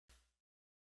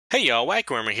Hey y'all,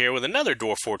 Whackwormer here with another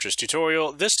Dwarf Fortress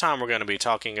tutorial. This time we're going to be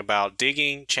talking about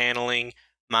digging, channeling,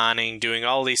 mining, doing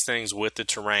all these things with the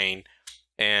terrain,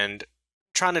 and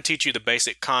trying to teach you the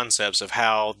basic concepts of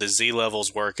how the Z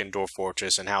levels work in Dwarf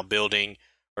Fortress and how building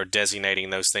or designating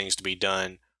those things to be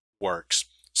done works.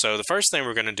 So the first thing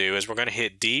we're going to do is we're going to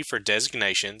hit D for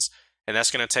designations, and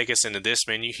that's going to take us into this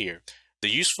menu here. The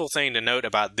useful thing to note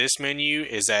about this menu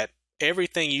is that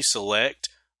everything you select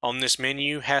on this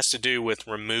menu has to do with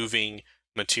removing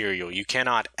material. You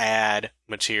cannot add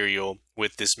material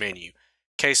with this menu.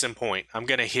 Case in point, I'm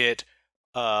going to hit,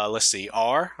 R.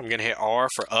 I'm going to hit R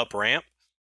for up ramp.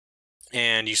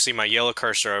 And you see my yellow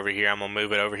cursor over here. I'm going to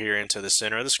move it over here into the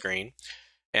center of the screen.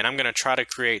 And I'm going to try to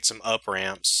create some up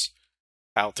ramps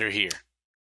out through here.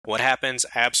 What happens?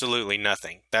 Absolutely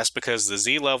nothing. That's because the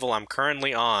Z level I'm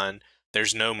currently on,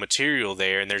 there's no material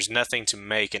there and there's nothing to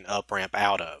make an up ramp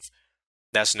out of.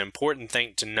 That's an important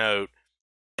thing to note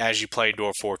as you play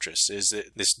Dwarf Fortress, is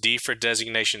that this D for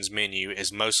designations menu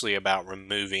is mostly about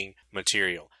removing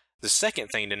material. The second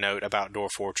thing to note about Dwarf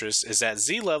Fortress is that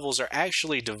Z levels are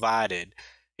actually divided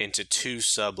into two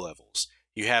sub-levels.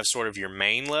 You have sort of your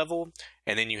main level,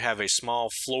 and then you have a small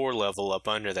floor level up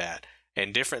under that.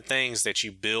 And different things that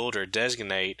you build or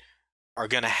designate are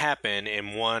going to happen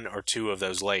in one or two of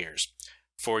those layers.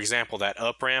 For example, that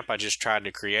up ramp I just tried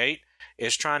to create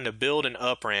is trying to build an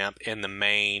up ramp in the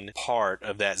main part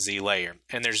of that Z layer,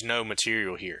 and there's no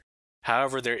material here.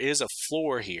 However, there is a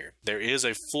floor here. There is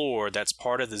a floor that's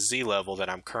part of the Z level that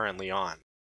I'm currently on.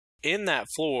 In that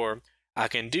floor, I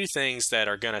can do things that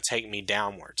are going to take me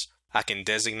downwards. I can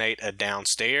designate a down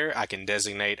stair, I can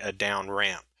designate a down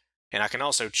ramp, and I can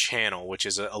also channel, which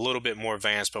is a little bit more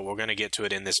advanced, but we're going to get to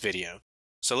it in this video.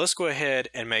 So let's go ahead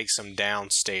and make some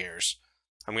downstairs.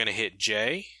 I'm going to hit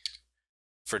J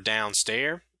for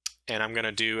downstairs, and I'm going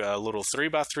to do a little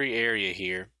 3x3 area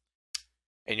here,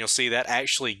 and you'll see that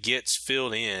actually gets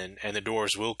filled in and the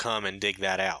dwarves will come and dig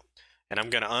that out. And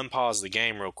I'm going to unpause the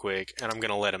game real quick and I'm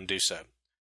going to let them do so.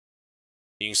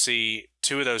 You can see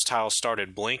two of those tiles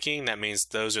started blinking. That means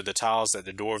those are the tiles that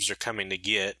the dwarves are coming to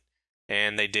get,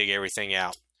 and they dig everything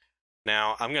out.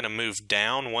 Now I'm going to move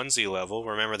down one Z level.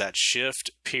 Remember that shift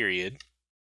period,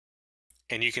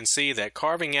 and you can see that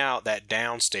carving out that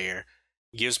downstairs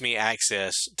gives me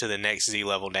access to the next Z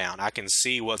level down. I can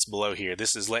see what's below here.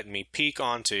 This is letting me peek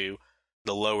onto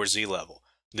the lower Z level.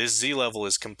 This Z level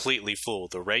is completely full.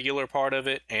 The regular part of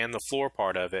it and the floor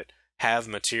part of it have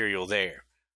material there,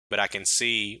 but I can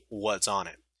see what's on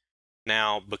it.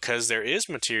 Now, because there is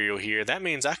material here, that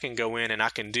means I can go in and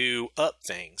I can do up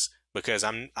things, because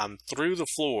I'm through the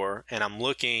floor and I'm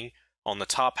looking on the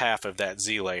top half of that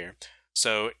Z layer.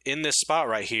 So in this spot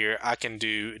right here, I can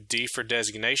do D for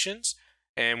designations,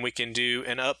 and we can do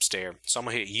an upstair. So I'm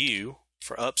going to hit U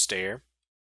for upstair,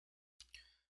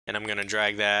 and I'm going to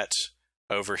drag that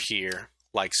over here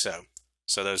like so.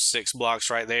 So those 6 blocks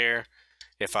right there,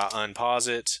 if I unpause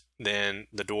it, then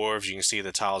the dwarves, you can see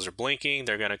the tiles are blinking.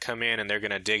 They're going to come in and they're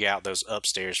going to dig out those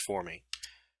upstairs for me.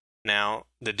 Now,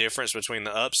 the difference between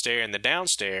the upstair and the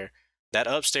downstair, that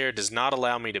upstair does not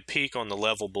allow me to peek on the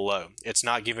level below. It's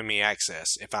not giving me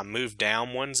access. If I move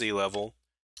down one Z level,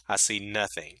 I see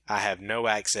nothing. I have no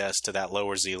access to that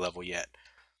lower Z level yet.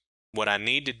 What I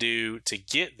need to do to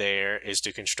get there is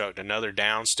to construct another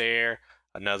downstair,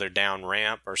 another down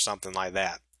ramp, or something like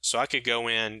that. So I could go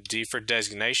in D for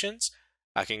designations.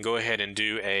 I can go ahead and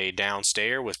do a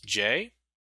downstair with J,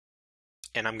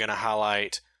 and I'm going to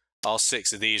highlight all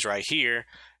 6 of these right here.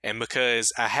 And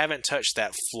because I haven't touched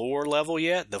that floor level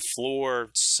yet, the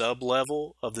floor sub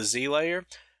level of the Z layer,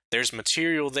 there's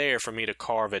material there for me to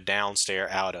carve a downstair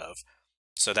out of.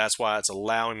 So that's why it's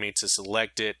allowing me to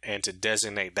select it and to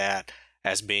designate that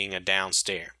as being a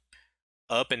downstair.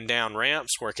 Up and down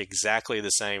ramps work exactly the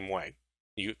same way.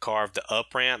 You carve the up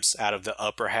ramps out of the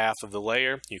upper half of the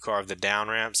layer, you carve the down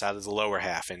ramps out of the lower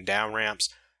half, and down ramps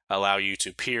allow you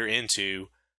to peer into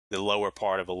the lower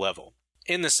part of a level.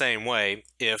 In the same way,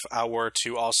 if I were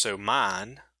to also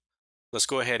mine, let's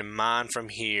go ahead and mine from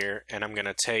here, and I'm going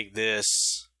to take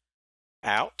this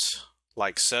out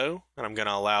like so, and I'm going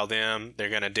to allow them, they're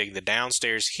going to dig the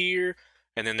downstairs here,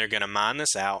 and then they're going to mine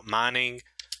this out. Mining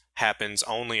happens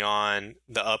only on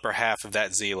the upper half of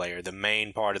that Z layer, the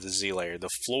main part of the Z layer. The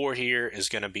floor here is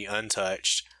going to be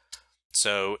untouched.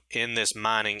 So in this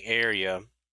mining area,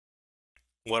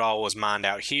 what all was mined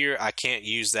out here, I can't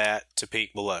use that to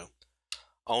peek below.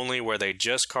 Only where they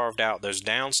just carved out those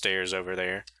downstairs over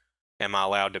there am I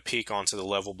allowed to peek onto the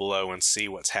level below and see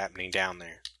what's happening down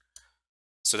there.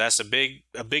 So that's a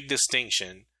big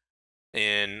distinction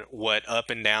in what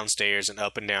up and down stairs and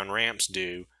up and down ramps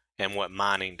do and what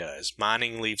mining does.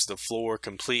 Mining leaves the floor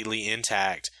completely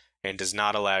intact and does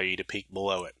not allow you to peek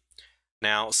below it.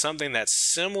 Now, something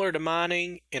that's similar to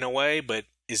mining in a way, but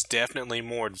is definitely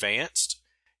more advanced,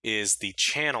 is the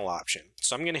channel option.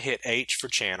 So I'm going to hit H for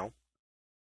channel.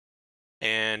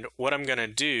 And what I'm going to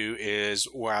do is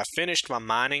where I finished my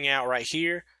mining out right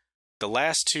here, the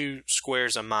last two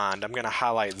squares I mined, I'm going to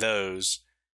highlight those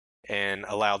and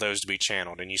allow those to be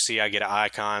channeled. And you see I get an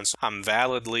icon. So I'm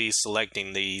validly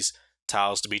selecting these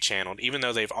tiles to be channeled. Even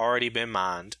though they've already been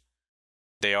mined,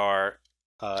 they are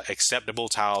acceptable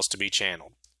tiles to be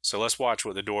channeled. So let's watch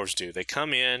what the dwarves do. They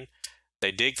come in,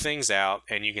 they dig things out,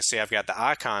 and you can see I've got the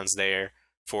icons there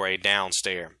for a down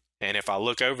stair. And if I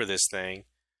look over this thing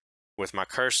with my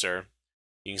cursor,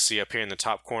 you can see up here in the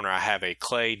top corner I have a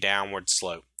clay downward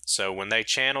slope. So when they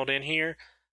channeled in here,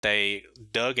 they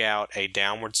dug out a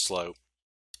downward slope,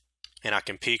 and I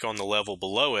can peek on the level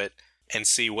below it and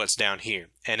see what's down here.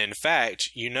 And in fact,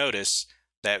 you notice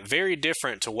that very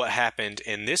different to what happened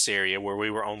in this area where we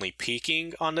were only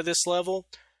peeking onto this level,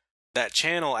 that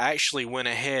channel actually went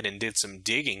ahead and did some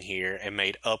digging here and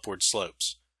made upward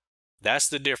slopes. That's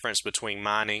the difference between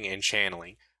mining and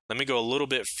channeling. Let me go a little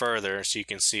bit further so you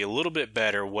can see a little bit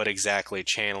better what exactly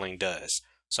channeling does.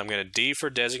 So I'm going to D for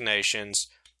designations,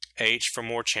 H for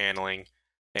more channeling,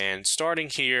 and starting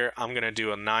here, I'm going to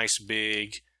do a nice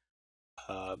big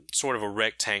sort of a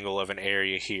rectangle of an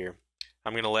area here.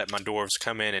 I'm going to let my dwarves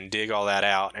come in and dig all that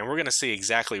out, and we're going to see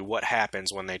exactly what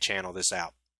happens when they channel this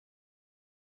out.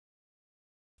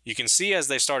 You can see as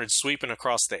they started sweeping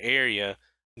across the area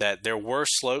that there were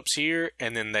slopes here,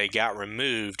 and then they got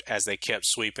removed as they kept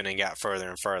sweeping and got further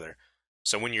and further.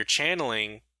 So when you're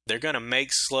channeling, they're going to make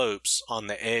slopes on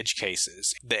the edge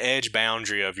cases, the edge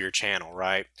boundary of your channel,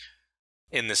 right?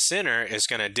 In the center, it's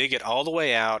going to dig it all the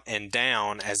way out and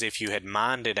down as if you had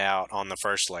mined it out on the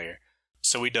first layer.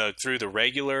 So we dug through the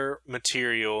regular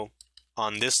material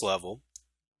on this level,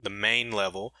 the main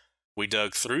level. We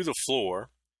dug through the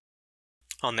floor.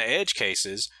 On the edge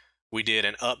cases, we did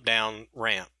an up-down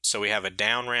ramp. So we have a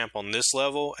down ramp on this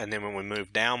level, and then when we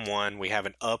move down one, we have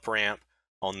an up ramp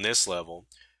on this level.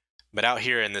 But out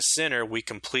here in the center, we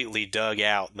completely dug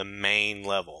out the main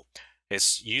level.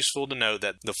 It's useful to note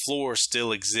that the floor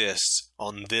still exists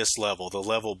on this level, the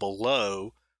level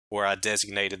below where I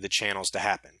designated the channels to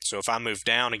happen. So if I move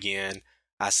down again,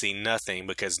 I see nothing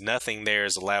because nothing there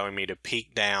is allowing me to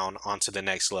peek down onto the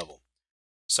next level.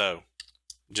 So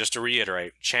just to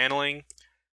reiterate, channeling,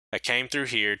 I came through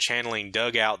here, channeling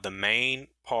dug out the main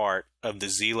part of the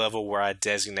Z level where I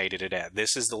designated it at.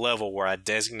 This is the level where I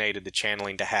designated the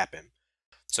channeling to happen.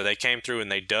 So they came through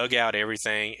and they dug out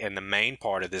everything in the main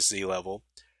part of this Z level.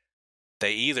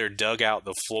 They either dug out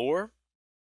the floor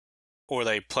or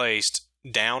they placed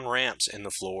down ramps in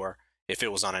the floor if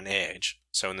it was on an edge.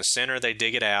 So in the center, they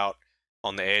dig it out.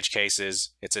 On the edge cases,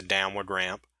 it's a downward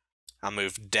ramp. I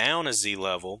moved down a Z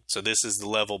level. So this is the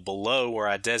level below where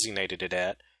I designated it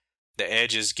at. The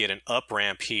edges get an up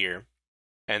ramp here.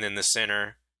 And then the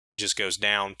center just goes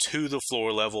down to the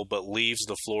floor level but leaves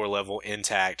the floor level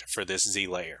intact for this Z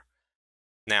layer.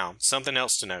 Now, something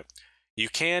else to note. You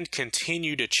can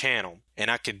continue to channel, and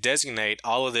I could designate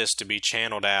all of this to be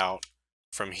channeled out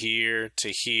from here to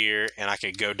here, and I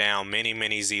could go down many,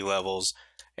 many Z levels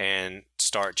and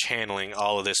start channeling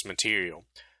all of this material.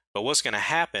 But what's going to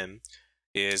happen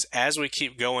is as we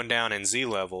keep going down in Z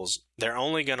levels, they're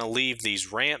only going to leave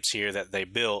these ramps here that they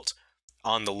built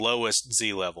on the lowest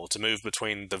Z level to move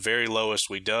between the very lowest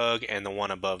we dug and the one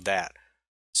above that.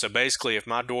 So basically, if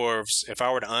I were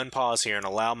to unpause here and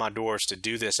allow my dwarves to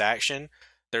do this action,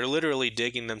 they're literally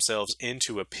digging themselves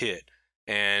into a pit,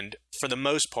 and for the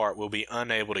most part will be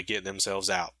unable to get themselves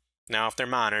out. Now, if they're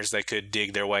miners, they could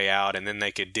dig their way out and then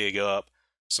they could dig up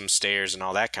some stairs and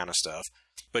all that kind of stuff.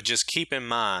 But just keep in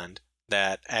mind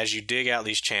that as you dig out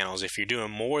these channels, if you're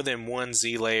doing more than one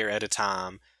Z layer at a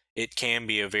time, it can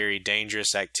be a very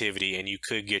dangerous activity and you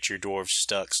could get your dwarves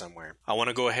stuck somewhere. I want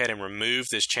to go ahead and remove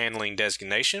this channeling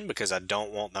designation because I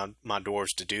don't want my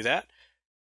dwarves to do that.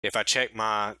 If I check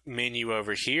my menu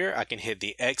over here, I can hit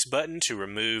the X button to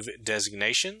remove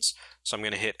designations. So I'm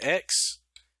going to hit X.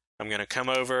 I'm going to come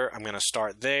over. I'm going to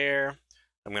start there.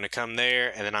 I'm going to come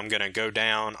there, and then I'm going to go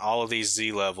down all of these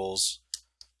Z levels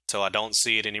till I don't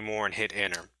see it anymore and hit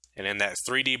enter. And in that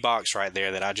 3D box right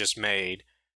there that I just made,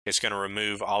 it's going to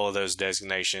remove all of those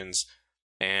designations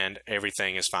and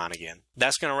everything is fine again.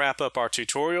 That's going to wrap up our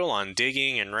tutorial on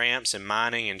digging and ramps and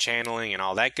mining and channeling and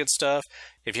all that good stuff.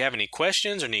 If you have any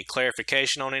questions or need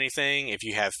clarification on anything, if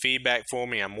you have feedback for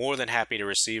me, I'm more than happy to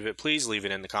receive it. Please leave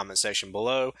it in the comment section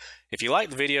below. If you like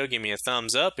the video, give me a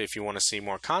thumbs up. If you want to see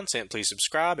more content, please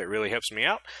subscribe. It really helps me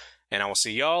out. and I will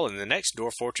see y'all in the next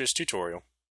Dwarf Fortress tutorial.